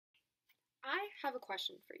I have a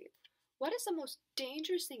question for you. What is the most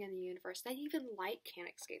dangerous thing in the universe that even light can't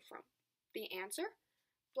escape from? The answer?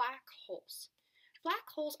 Black holes. Black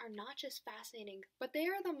holes are not just fascinating, but they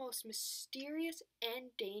are the most mysterious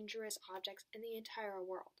and dangerous objects in the entire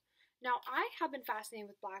world. Now, I have been fascinated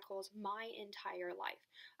with black holes my entire life.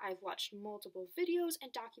 I've watched multiple videos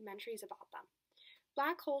and documentaries about them.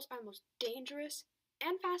 Black holes are the most dangerous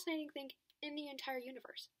and fascinating thing in the entire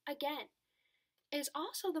universe. Again, it is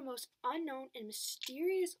also the most unknown and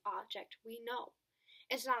mysterious object we know.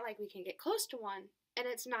 It's not like we can get close to one, and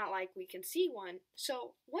it's not like we can see one.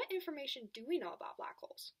 So, what information do we know about black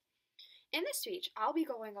holes? In this speech, I'll be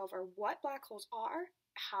going over what black holes are,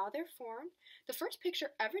 how they're formed, the first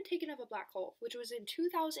picture ever taken of a black hole, which was in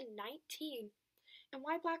 2019, and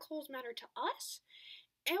why black holes matter to us,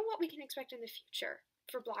 and what we can expect in the future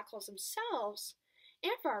for black holes themselves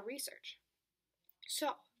and for our research.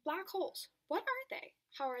 So, black holes, what are they?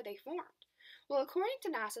 How are they formed? Well, according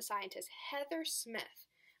to NASA scientist Heather Smith,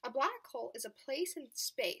 a black hole is a place in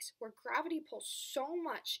space where gravity pulls so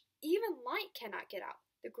much, even light cannot get out.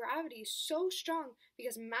 The gravity is so strong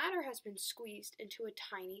because matter has been squeezed into a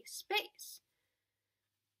tiny space.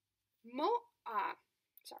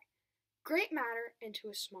 Great matter into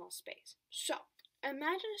a small space. So,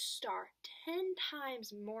 imagine a star 10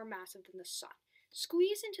 times more massive than the sun,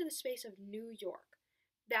 squeezed into the space of New York.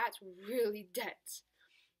 That's really dense.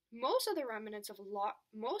 Most of the remnants of a black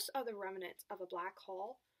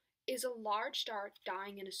hole is a large star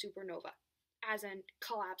dying in a supernova, as in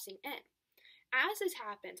collapsing in. As this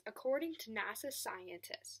happens, according to NASA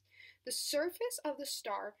scientists, the surface of the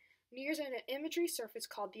star nears an imagery surface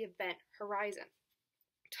called the event horizon.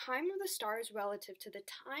 Time of the star is relative to the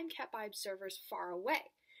time kept by observers far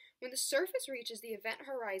away. When the surface reaches the event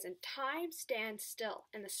horizon, time stands still,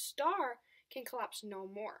 and the star can collapse no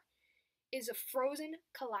more. It is a frozen,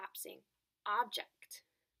 collapsing object.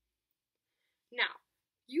 Now,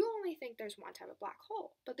 you only think there's one type of black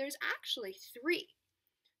hole, but there's actually three.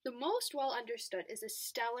 The most well understood is a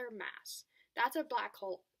stellar mass. That's a black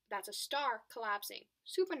hole, that's a star collapsing,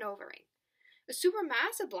 supernovaing. A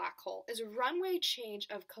supermassive black hole is a runaway change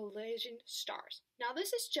of collision stars. Now,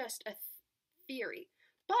 this is just a theory,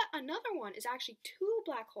 but another one is actually two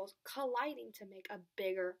black holes colliding to make a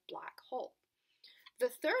bigger black hole. The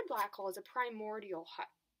third black hole is a primordial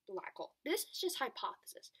black hole. This is just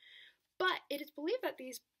hypothesis, but it is believed that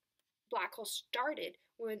these black holes started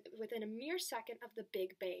within a mere second of the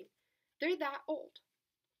Big Bang. They're that old.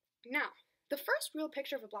 Now, the first real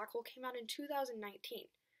picture of a black hole came out in 2019.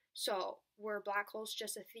 So, were black holes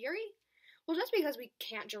just a theory? Well, just because we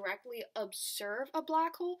can't directly observe a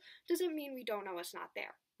black hole doesn't mean we don't know it's not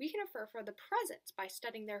there. We can infer for the presence by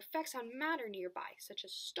studying their effects on matter nearby, such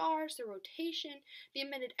as stars, the rotation, the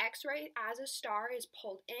emitted X-ray as a star is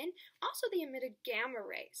pulled in, also the emitted gamma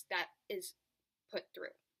rays that is put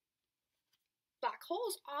through. Black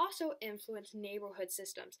holes also influence neighborhood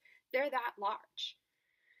systems. They're that large.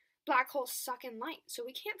 Black holes suck in light, so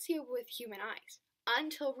we can't see it with human eyes.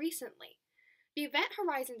 Until recently. The Event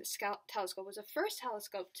Horizon Telescope was the first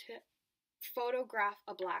telescope to photograph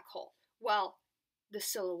a black hole. Well, the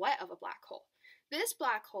silhouette of a black hole. This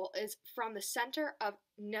black hole is from the center of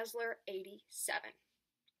Nessler 87.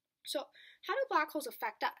 So, how do black holes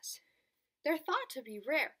affect us? They're thought to be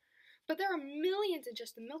rare, but there are millions in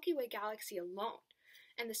just the Milky Way galaxy alone.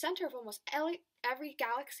 In the center of almost every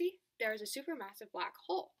galaxy, there is a supermassive black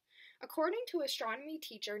hole. According to astronomy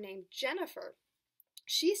teacher named Jennifer,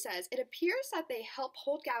 she says it appears that they help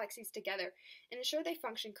hold galaxies together and ensure they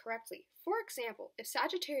function correctly. For example, if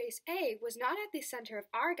Sagittarius A was not at the center of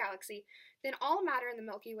our galaxy, then all matter in the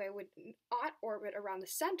Milky Way would not orbit around the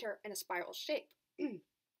center in a spiral shape.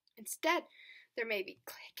 Instead, there may be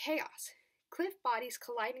chaos, cliff bodies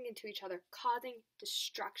colliding into each other, causing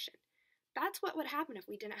destruction. That's what would happen if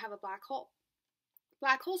we didn't have a black hole.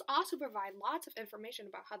 Black holes also provide lots of information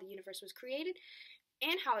about how the universe was created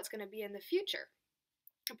and how it's going to be in the future.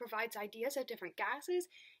 It provides ideas of different gases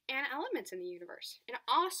and elements in the universe. And it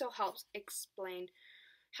also helps explain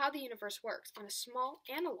how the universe works on a small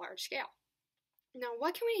and a large scale. Now,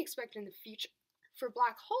 what can we expect in the future? For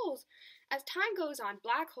black holes, as time goes on,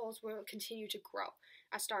 black holes will continue to grow.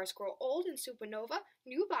 As stars grow old in supernova,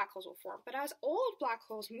 new black holes will form. But as old black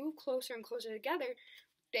holes move closer and closer together,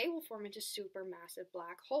 they will form into supermassive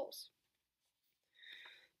black holes.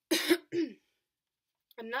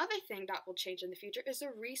 Another thing that will change in the future is the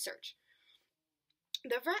research.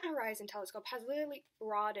 The Event Horizon Telescope has literally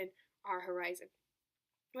broadened our horizon.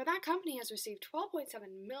 Well, that company has received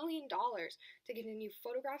 $12.7 million to continue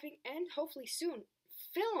photographing and hopefully soon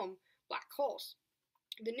film black holes.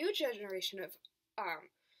 The new generation of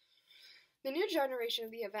The new generation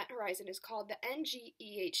of the event horizon is called the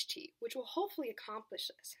NGEHT, which will hopefully accomplish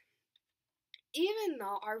this. Even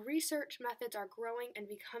though our research methods are growing and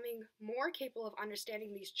becoming more capable of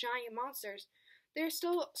understanding these giant monsters, there's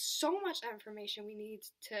still so much information we need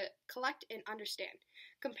to collect and understand.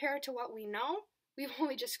 Compared to what we know, we've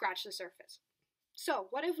only just scratched the surface. So,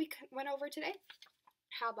 what have we went over today?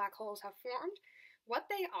 How black holes have formed, what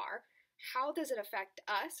they are, how does it affect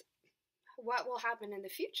us, what will happen in the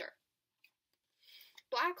future.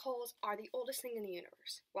 Black holes are the oldest thing in the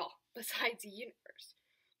universe. Well, besides the universe.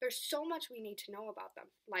 There's so much we need to know about them,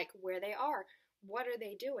 like where they are, what are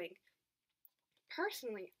they doing.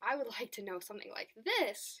 Personally, I would like to know something like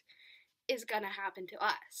this is gonna happen to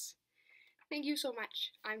us. Thank you so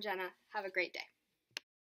much. I'm Jenna. Have a great day.